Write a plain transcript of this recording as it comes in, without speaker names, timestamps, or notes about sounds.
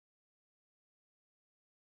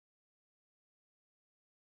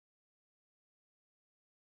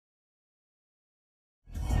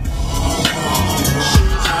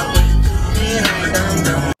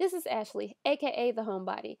Ashely, aka the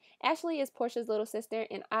homebody. Ashely is Porscha's little sister,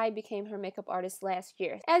 and I became her makeup artist last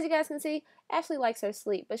year. As you guys can see, Ashely likes her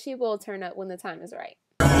sleep, but she will turn up when the time is right.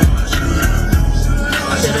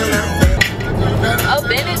 Oh,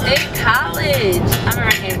 Benedict College. I'm gonna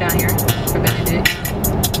write name down here for Benedict.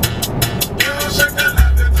 No.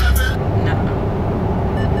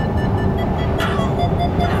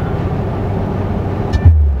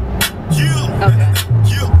 Okay.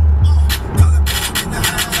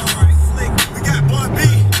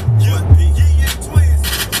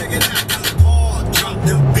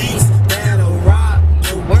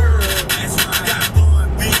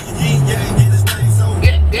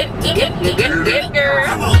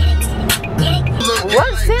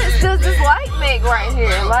 What sense does this light make right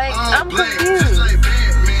here? Like, I'm confused.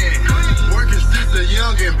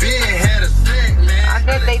 I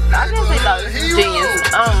guess they thought this was genius.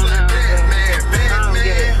 I don't know. I don't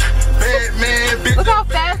get it. Look how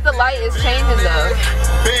fast the light is changing though.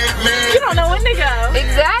 You don't know when to go.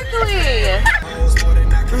 Exactly.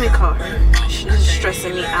 Let me call her. She's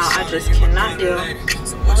stressing me out. I just cannot deal.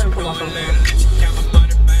 Let me pull my phone.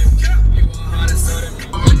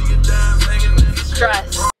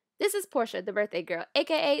 Stress. This is Porscha, the birthday girl,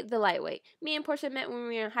 aka the lightweight. Me and Porscha met when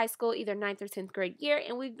we were in high school, either 9th or 10th grade year,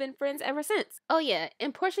 and we've been friends ever since. Oh yeah,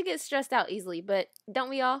 and Porscha gets stressed out easily, but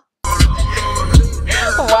don't we all?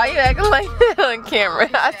 Why you acting like that on camera?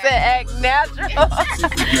 I said act natural.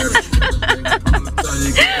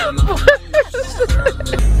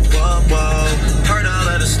 Heard all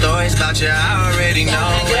of the stories about you, I already know.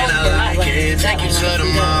 And I like it, take you to the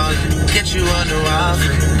mall, get you a new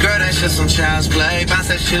outfit. Girl, that's just some child's play. Bounce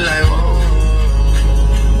that shit like whoa.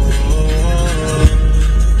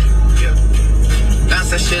 Bounce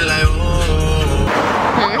that shit like whoa.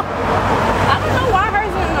 I don't know why hers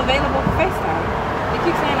isn't available for FaceTime. They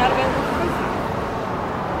keep saying not available for FaceTime.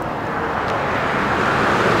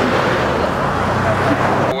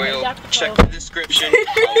 Check the description.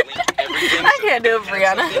 I'll link everything. I can't do it,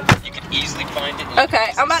 Briana. You can easily find it.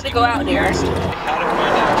 Okay, I'm about to go out there. How to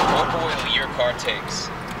find out what oil your car takes.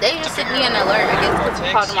 They just sent me an alert. I guess to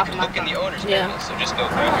call them off you my can look in the phone. owner's manual, so just go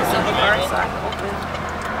grab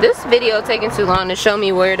it. This video taking too long to show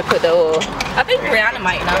me where to put the oil. I think Briana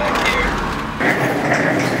might know.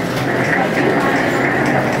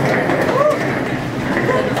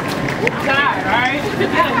 God, right? Get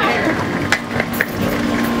out of here.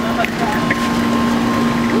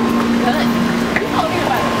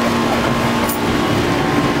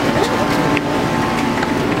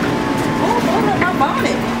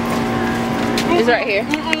 It's right here.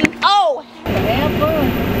 Oh! Have fun.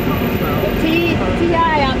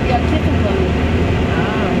 T.I. out there kicking for me.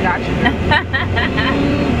 Oh, gotcha.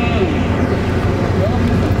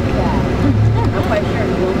 I'm quite sure.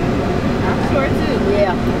 I'm sure too.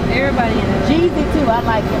 Yeah. Everybody in it. Jeezy too. I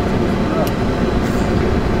like him too.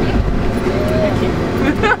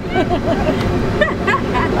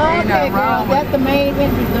 Okay, girl. That's the main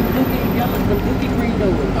entrance. The Dookie Green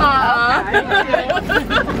doors.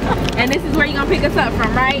 And this is where you're gonna pick us up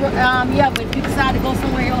from, right? Yeah, but if you decide to go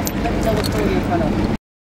somewhere else, let me know what's going in front of you.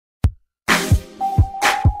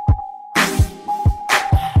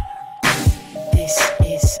 This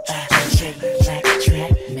is a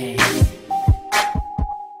track man.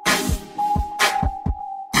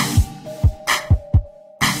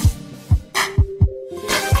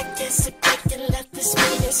 I guess I picked and left this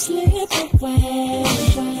minute slip away.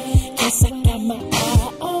 Guess I got my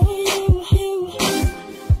eye on you.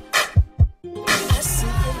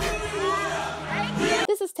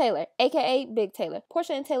 This is Taylor, aka Big Taylor.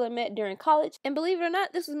 Porscha and Taylor met during college, and believe it or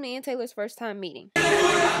not, this was me and Taylor's first time meeting.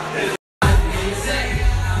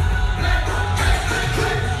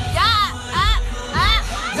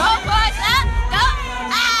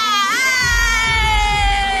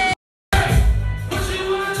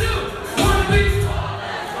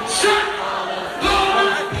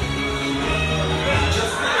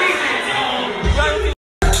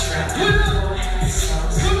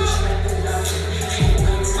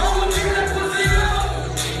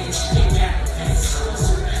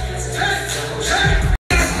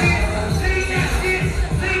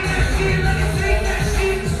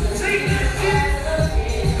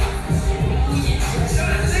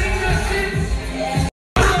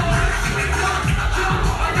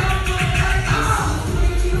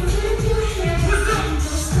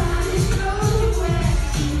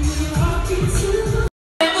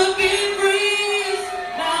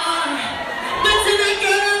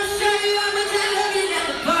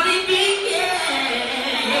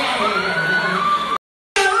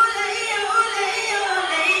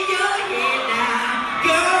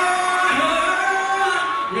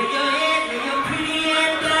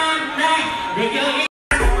 already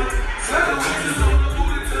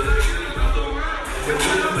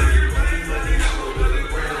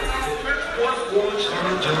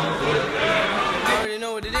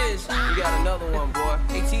know what it is. We got another one, boy.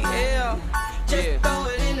 ATL. Yeah. Throw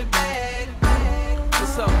it in the bag.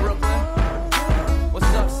 What's up, Brooklyn? What's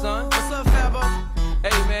up, son? What's up, Fabo?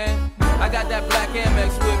 Hey, man. I got that black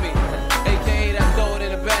Amex with me. AKA that throw it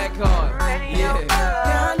in the bag card. Yeah.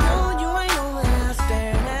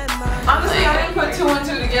 Honestly, I didn't put 2 and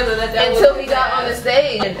 2 together that Until he got on the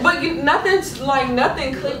stage. But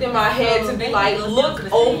nothing clicked in my head to be like,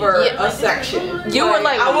 look over a section. You were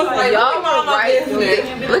like, I was like, y'all look at right.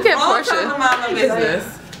 business. Look at All Porscha. time mind my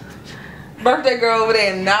business. Birthday girl over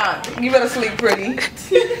there, nah. You better sleep pretty.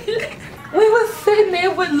 We was sitting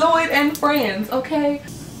there with Lloyd and friends, okay?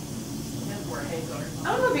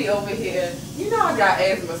 I'm gonna be over here. You know I got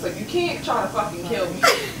asthma, so you can't try to fucking kill me.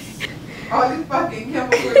 All these fucking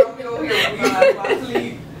chemicals don't get over here with my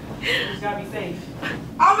sleep. You just gotta be safe.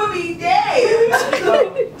 I'm gonna be dead.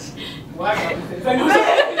 Well, I gotta be safe.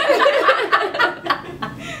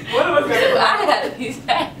 What am I gonna do? I had to be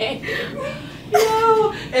safe.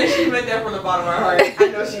 Yo, and she meant that from the bottom of her heart. I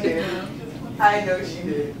know she did. I know she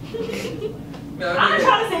did. No, I'm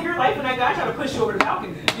trying to save your life, and that guy tried to push you over the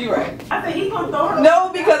balcony. You're right. I said he's gonna throw her. No,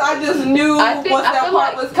 because I just knew once that feel part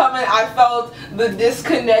like- was coming, I felt the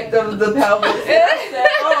disconnect of the pelvis. And I said,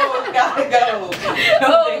 oh, gotta go.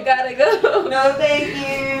 Oh, gotta go. No, thank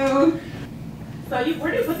you. So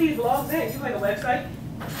where do you put these vlogs at? You like a website?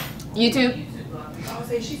 YouTube. I would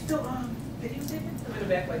say she's still videotaping. I'm in the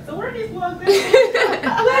back like, so where are these vlogs at?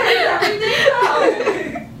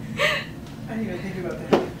 I didn't even think about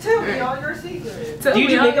that. Tell me all your secrets. Do you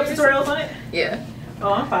do makeup tutorials on it? Yeah.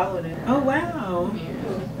 Oh, I'm following it. Oh, wow.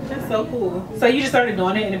 That's so cool. So you just started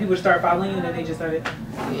doing it and then people start following you and then they just started?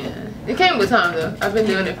 Yeah. It came with time though. I've been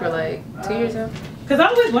doing it for like 2 years now. Because I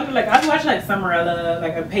always wondered, like, I watch like Summerella,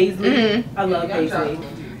 like a Paisley. I love Paisley.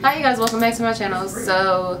 Hi you guys, welcome back to my channel.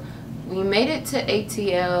 So we made it to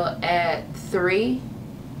ATL at 3.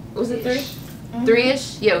 Was it 3?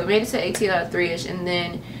 3-ish? Yeah, we made it to ATL at 3-ish and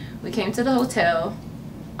then we came to the hotel.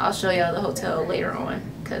 I'll show y'all the hotel later on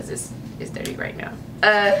because it's dirty right now.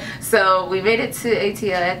 So we made it to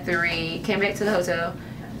ATL at 3, came back to the hotel,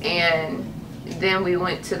 and then we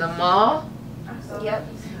went to the mall. Yep.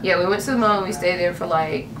 Yeah, we went to the mall and we stayed there for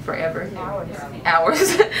like forever.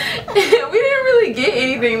 Hours. We didn't really get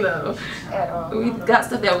anything though. At all. We got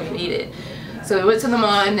stuff that we needed. So we went to the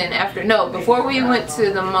mall and then before we went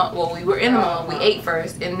to the mall, well, we were in the mall, we ate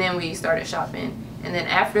first and then we started shopping. And then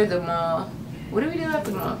after the mall, what did we do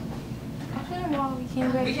after the mall? After the mall, we came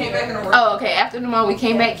back in the room. Oh, okay. After the mall, we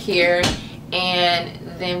came back here, and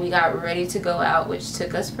then we got ready to go out, which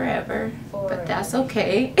took us forever, but that's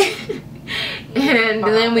okay. And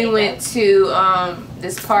then we went to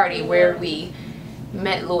this party where we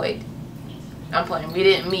met Lloyd. I'm playing. We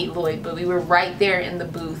didn't meet Lloyd, but we were right there in the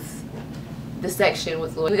booth, the section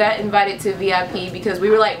with Lloyd. We got invited to VIP because we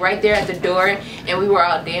were like right there at the door and we were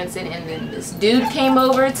all dancing, and then this dude came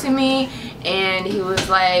over to me and he was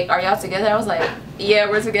like, are y'all together? I was like, yeah,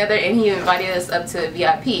 we're together, and he invited us up to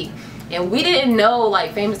VIP. And we didn't know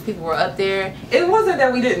like famous people were up there. It wasn't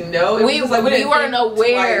that we didn't know. It was like we weren't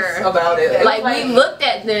aware about it. Like we looked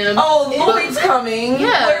at them. Oh, Lloyd's coming.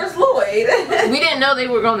 Yeah. Where's Lloyd? We didn't know they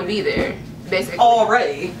were going to be there, basically.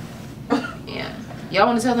 Already. Yeah. Y'all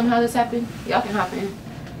want to tell them how this happened? Y'all can hop in.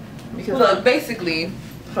 Because look, basically,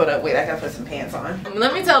 hold up, wait, I gotta put some pants on.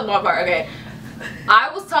 let me tell my part, okay? I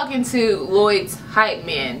was talking to Lloyd's hype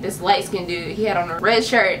man, this light-skinned dude. He had on a red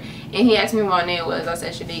shirt, and he asked me what my name was. I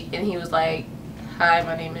said Shanique, and he was like, hi,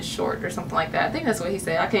 my name is Short, or something like that. I think that's what he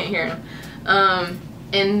said. I couldn't hear him.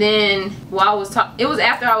 And then while I was talking, it was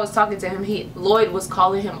after I was talking to him, Lloyd was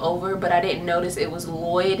calling him over, but I didn't notice it was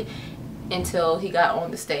Lloyd until he got on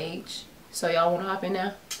the stage. So y'all want to hop in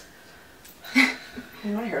now?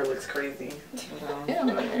 My hair looks crazy. Yeah,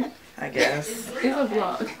 my hair. I guess. It's a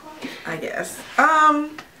vlog. I guess.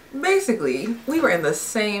 Basically, we were in the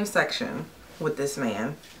same section with this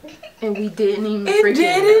man. And we didn't even It freaking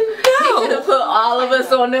didn't He could know. have put all of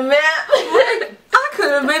us on the map. I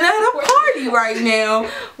could have been at a party right now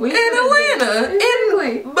in Atlanta,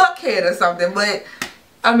 in Buckhead or something. But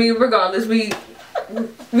I mean, regardless, we gonna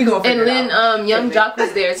figure And it then out. Young Jock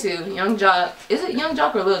was there too. Young Jock, is it Young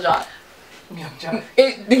Jock or Lil Jock? Young Jock.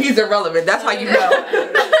 He's irrelevant. That's how you know.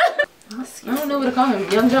 I don't know what to call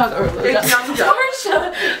him. Young Jock or Lil Jock. It's Young Jock.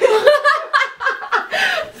 Porscha.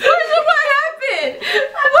 Porscha, what happened?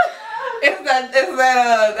 It's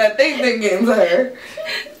that thing that gets her.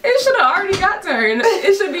 It should have already got to her. And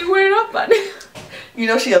it should be wearing up by now. You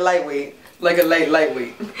know she a lightweight, like a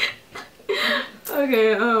lightweight.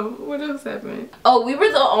 Okay, what else happened? Oh, we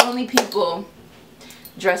were the only people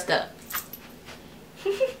dressed up.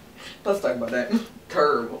 Let's talk about that.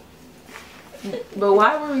 Terrible. But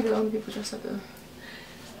why were we the only people dressed up though?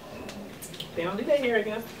 They don't do that here, I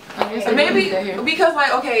guess. I guess Maybe because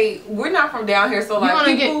like, okay, we're not from down here, so like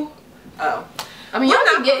people. Oh. I mean, you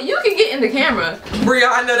can get in the camera.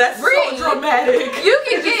 Briana, that's so dramatic. You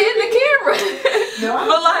can get in the camera.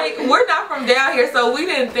 But like, we're not from down here, so we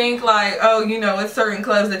didn't think like, oh, you know, it's certain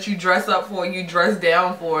clubs that you dress up for, you dress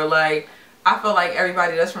down for. Like, I feel like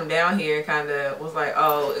everybody that's from down here kind of was like,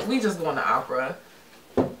 oh, we just going to opera.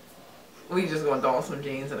 We just going to throw on some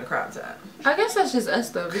jeans and a crop top. I guess that's just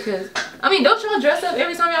us though, because I mean, don't y'all dress up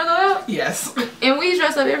every time y'all go out? Yes. And we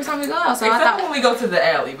dress up every time we go out. So except I thought when we go to the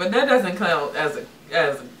alley, but that doesn't count as a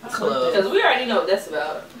club. Because we already know what that's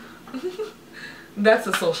about. That's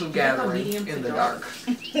a social gathering in the dark.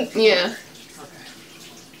 Yeah. Okay.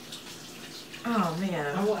 Oh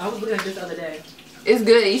man. I was looking at this the other day. It's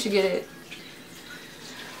good. You should get it.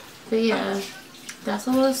 But yeah, that's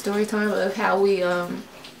a little story time of how we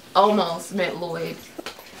almost met Lloyd.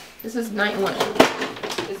 This is night one.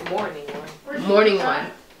 It's morning one. Morning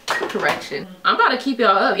one. Correction. I'm about to keep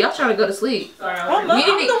y'all up. Y'all trying to go to sleep. Sorry, we need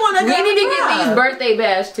to get these birthday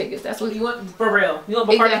bash tickets. That's what you want. For real. You want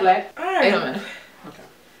Bacardi Black? Alright. It don't matter. Okay.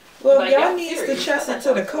 Well, Like, y'all y'all needs to serious. chest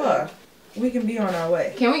into the car. We can be on our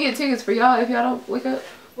way. Can we get tickets for y'all if y'all don't wake up?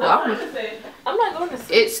 Well, I'm not going to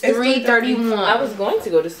sleep. it's 3:31. I was going to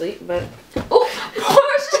go to sleep, but... Oh,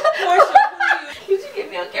 Porscha. Did you get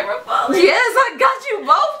me on camera falling? Yes, I got you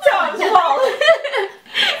both times falling.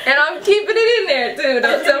 And I'm keeping it in there too.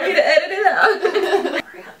 Don't tell me to edit it out.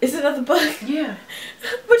 Is it another bug? Yeah.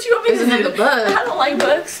 What you want me It's to do? another bug. I don't like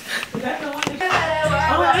bugs.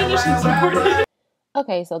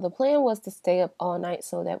 Okay, so the plan was to stay up all night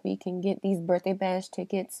so that we can get these birthday bash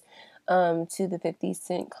tickets to the 50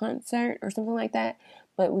 Cent concert or something like that.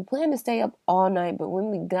 But we planned to stay up all night, but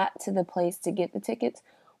when we got to the place to get the tickets,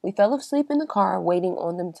 we fell asleep in the car waiting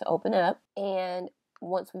on them to open up. And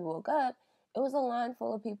once we woke up, it was a line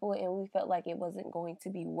full of people and we felt like it wasn't going to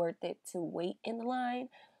be worth it to wait in the line.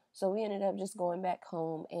 So we ended up just going back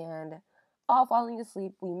home and all falling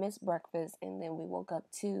asleep. We missed breakfast and then we woke up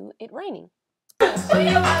to it raining. That's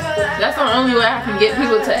the only way I can get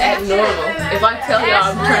people to act normal. If I tell y'all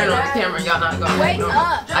I'm turning on the camera, y'all not gonna act normal.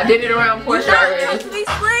 I did it around Porscha already.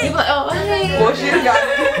 People like, oh, hey. Porscha got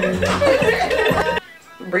it.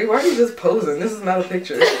 Bree, why are you just posing? This is not a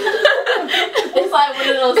picture. It's like one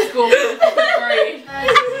of those school parties.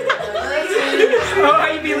 Oh, how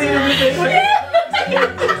you be leaving me this way?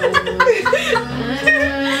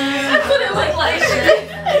 That's what it looked like.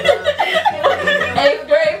 8th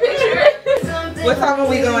grade picture. What time are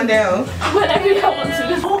we going down? Whatever y'all want to.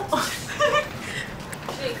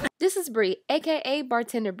 This is Bree, aka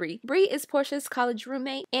Bartender Bree. Bree is Porscha's college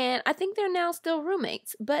roommate, and I think they're now still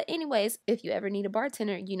roommates. But anyways, if you ever need a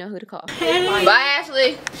bartender, you know who to call. Hey. Bye,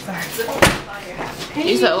 Ashley.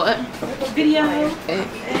 You said what? Video.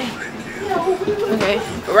 Okay.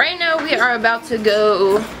 Right now we are about to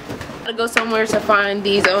go somewhere to find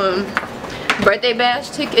these birthday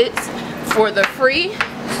bash tickets for the free.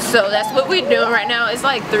 So that's what we're doing right now. It's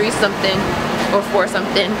like 3 something or 4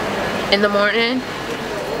 something in the morning.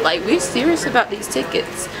 Like, we serious about these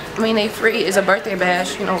tickets. I mean, they free. It's a birthday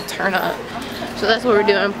bash, you know, turn up. So that's what we're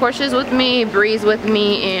doing. Porscha's with me, Bree's with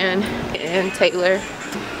me, and Tay-Lor.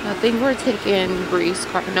 I think we're taking Bree's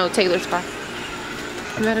car. No, Tay-Lor's car.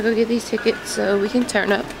 I'm about to go get these tickets so we can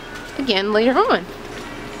turn up again later on.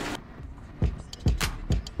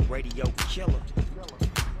 Radio killer.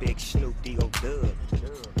 Big Snoop D.O. Dub.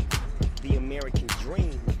 The American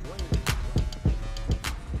dream.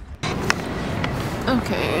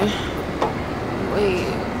 Okay. Wait.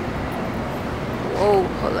 Whoa,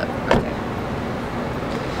 hold up. Okay.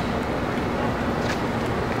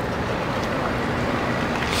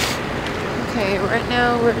 Okay, right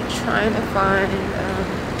now we're trying to find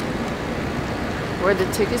where the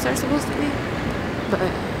tickets are supposed to be.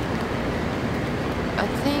 But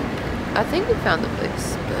I think we found the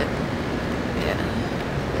place, but yeah.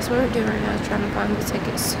 That's what we're doing right now, trying to find the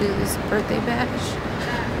tickets to this birthday bash.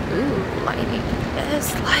 Ooh, lighting.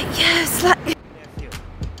 Yes, light. Yes, light. Nephew,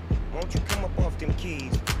 won't you come up off them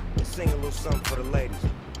keys and sing a little something for the ladies?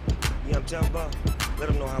 You know what I'm talking about? Let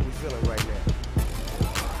them know how we feeling right now.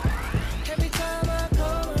 Every time I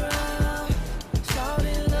come around,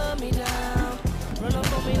 shawty love me down, run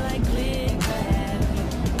up on me like click that,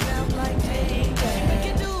 now like take that. We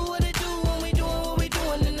can do what it do when we doing what we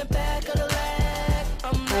doing in the back of the lag.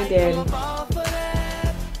 Hi, Daddy.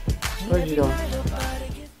 What are you doing?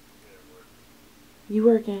 You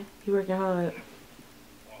working hard.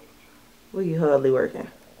 Where you hardly working?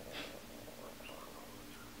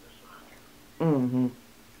 Mm-hmm.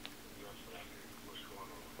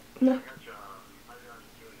 No.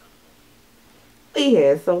 We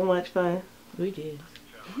had so much fun. We did.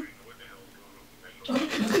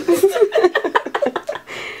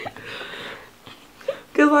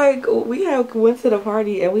 Cause like we went to the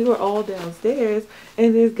party and we were all downstairs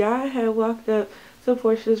and this guy had walked up to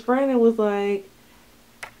Portia's friend and was like,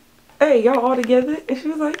 "Hey, y'all all together?" And she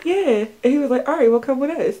was like, "Yeah." And he was like, "All right, well come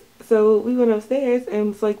with us." So we went upstairs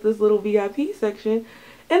and it's like this little VIP section,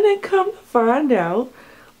 and then come to find out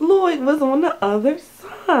Lloyd was on the other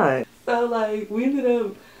side. So like we ended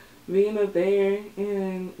up being up there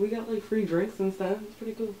and we got like free drinks and stuff. It was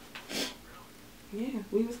pretty cool. Yeah,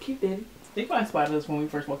 we was cute then. They probably spotted us when we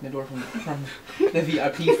first walked in the door from the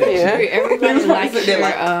VIP section. Yeah, everybody likes your your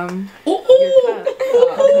cup.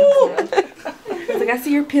 It's like, I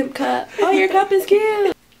see your pimp cup. Oh, your cup is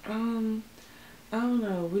cute. I don't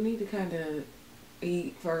know. We need to kind of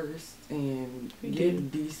eat first and get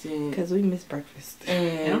decent. Cause we missed breakfast.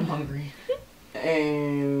 And I'm hungry.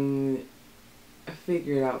 And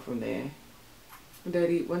figure it out from there.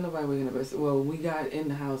 Daddy, when nobody waking up? Well, we got in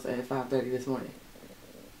the house at 5:30 this morning.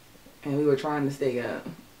 And we were trying to stay up,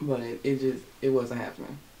 but it wasn't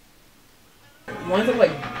happening. One's like...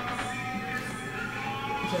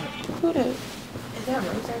 Who did? Is that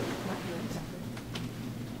room service?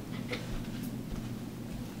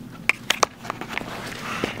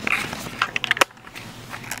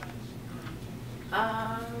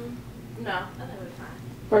 No, I think we're fine.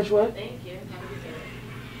 Fresh what? Thank you.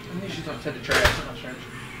 I think she's gonna take the trash. I'm not sure.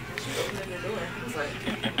 She opened the door. I was like,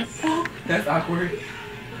 That's awkward.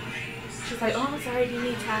 she's like, "Oh, I'm sorry. Do you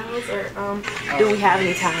need towels or do we have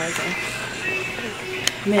any towels?"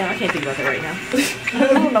 Man, I can't think about that right now.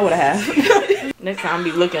 I don't know what I have. Next time I'll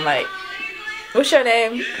be looking like, what's your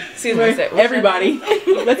name? Excuse me, Everybody.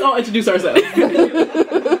 Let's all introduce ourselves. Let's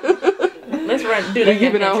do the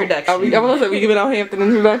introduction. I'm gonna say we giving out Hampton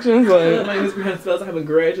introductions. Like, My name is Briana Spells. I have a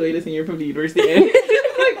graduated senior from the university.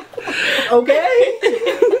 Okay.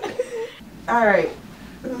 All right.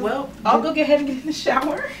 Well, I'll go ahead and get in the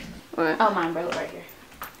shower. What? Oh, my umbrella right here.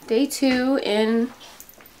 Day 2 in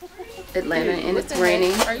Atlanta, and it's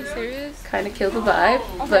raining. Are you serious? Kind of killed the vibe,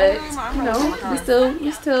 but you know, we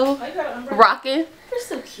still rocking. You're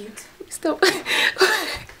so cute. We still.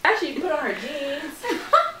 Actually, you put on her jeans.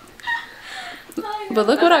 But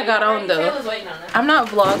look what I got on though. Taylor's waiting on that. I'm not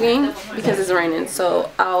vlogging because it's raining, so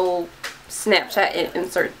I'll Snapchat and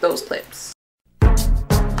insert those clips.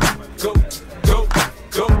 Go, go,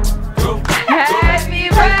 go, go. Happy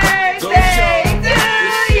birthday to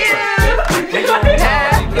you. Happy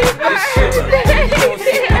birthday, dear Porscha.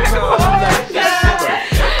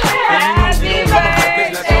 Happy birthday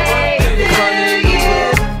to you.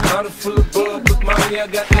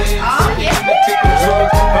 Oh yeah.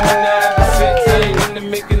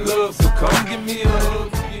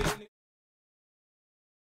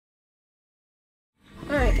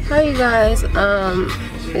 Alright, hi you guys.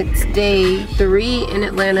 It's day 3 in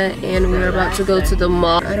Atlanta and we're about to go to the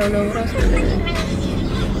mall. I don't know what else we're doing.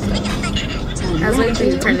 I was waiting for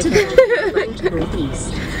you to turn the camera.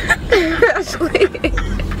 Ashely.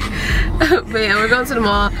 But yeah, we're going to the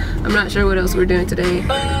mall. I'm not sure what else we're doing today.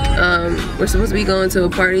 We're supposed to be going to a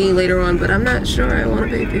party later on, but I'm not sure I want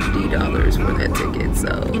to pay $50 for that ticket,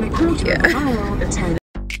 so yeah.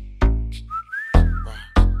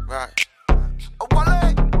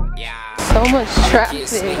 So much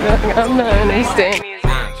traffic, I'm not understanding.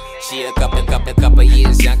 She a couple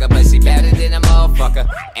years younger, but she better than a motherfucker.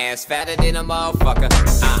 Ass fatter than a motherfucker.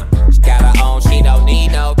 She got her own, she don't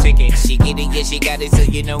need no ticket. She get it, yeah, she got it, so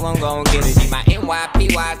you know I'm gon' get it. She my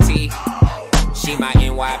NYPYT. She my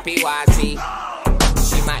NYPYT.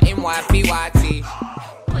 She my NYPYT.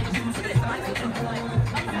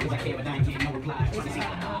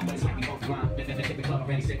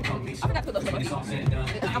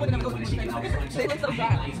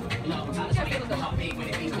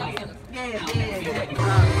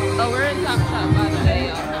 Oh, we're in Top Shop by the way,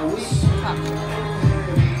 y'all. Top Shop.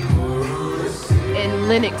 In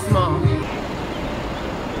Lenox Mall.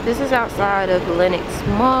 This is outside of Lenox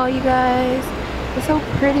Mall, you guys. It's so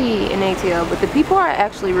pretty in ATL, but the people are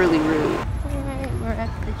actually really rude. Alright, we're at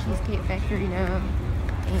the Cheesecake Factory now.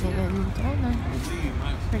 And I don't know,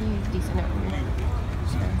 it's pretty decent over here.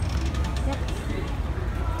 So, yep.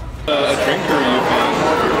 A drink or are you fine?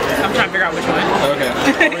 I'm trying to figure out which one. Okay.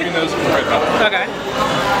 We're reading those right now. Okay.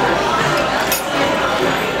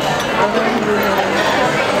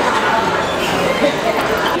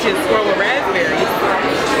 Just swirl with raspberries.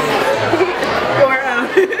 Or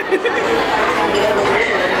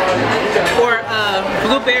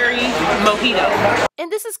strawberry mojito.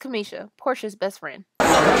 And this is Mesha, Porscha's best friend.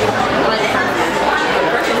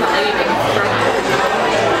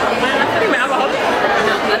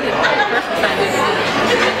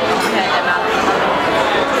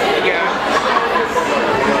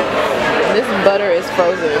 This butter is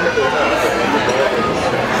frozen.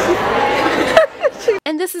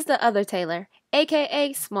 And this is the other Tay-Lor,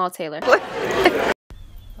 aka Small Tay-Lor.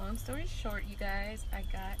 Long story short, you guys, I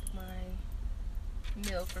got my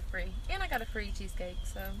meal for free. And I got a free cheesecake,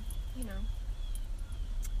 so, you know,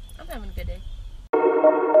 I'm having a good day.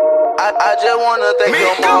 I just wanna thank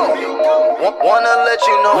your mom. Wanna let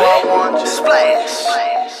you know I want you. Splash.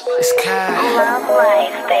 It's kind. Love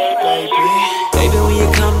life, baby. Baby, when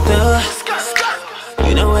you come through,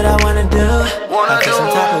 you know what I wanna do. I feel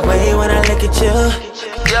some type of way when I look at you.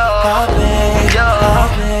 Oh, babe.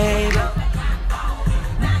 Oh, babe.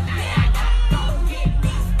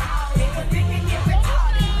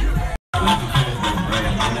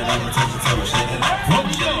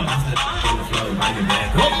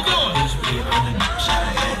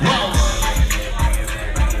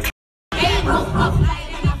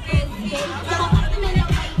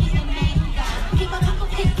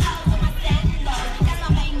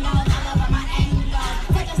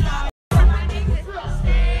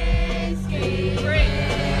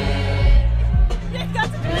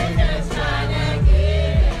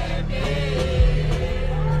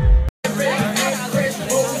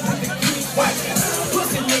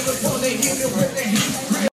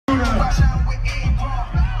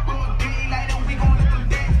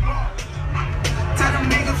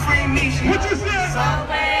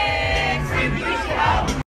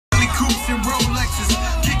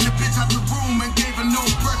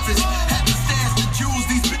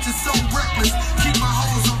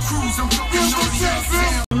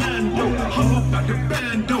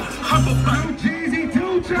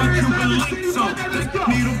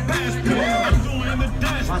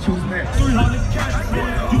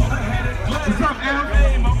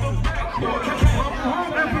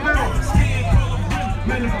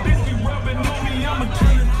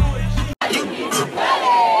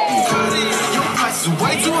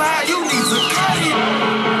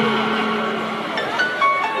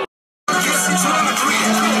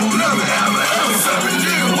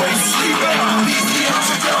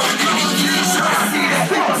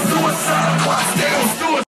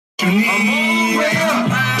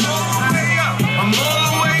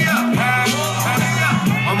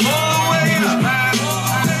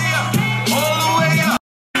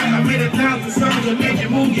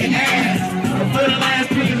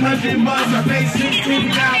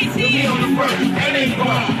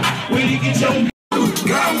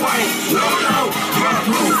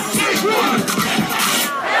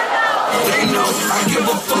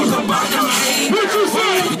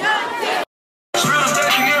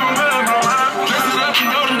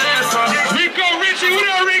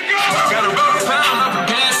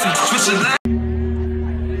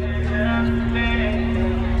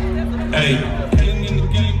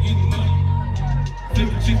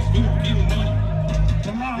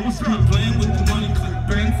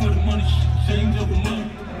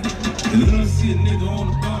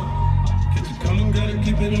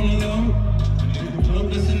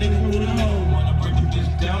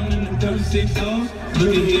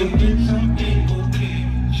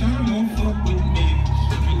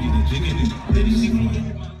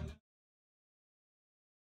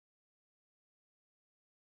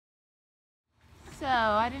 So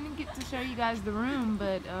I didn't get to show you guys the room,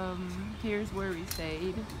 but here's where we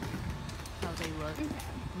stayed, how they look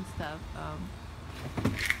and stuff.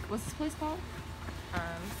 What's this place called?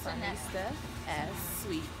 Sonesta S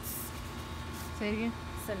Suites. Say it again.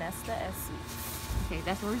 Sonesta S Suites. Okay,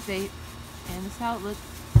 that's where we stayed, and this is how it looked.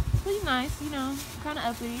 Pretty nice, you know, kind of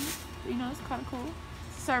uppity. You know, it's kind of cool.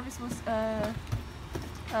 Service was their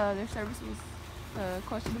service was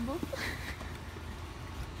questionable.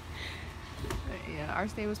 But yeah, our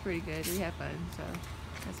stay was pretty good. We had fun, so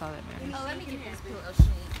that's all that matters. Oh, let me get this pillow sheet.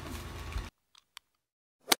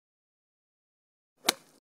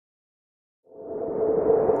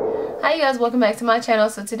 Hi you guys, welcome back to my channel.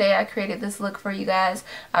 So today I created this look for you guys.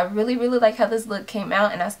 I really like how this look came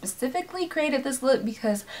out, and I specifically created this look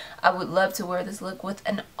because I would love to wear this look with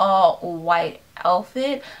an all white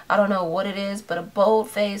outfit. I don't know what it is, but a bold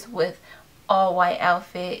face with all white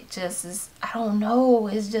outfit just is, I don't know,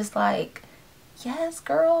 it's just like, yes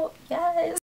girl, yes.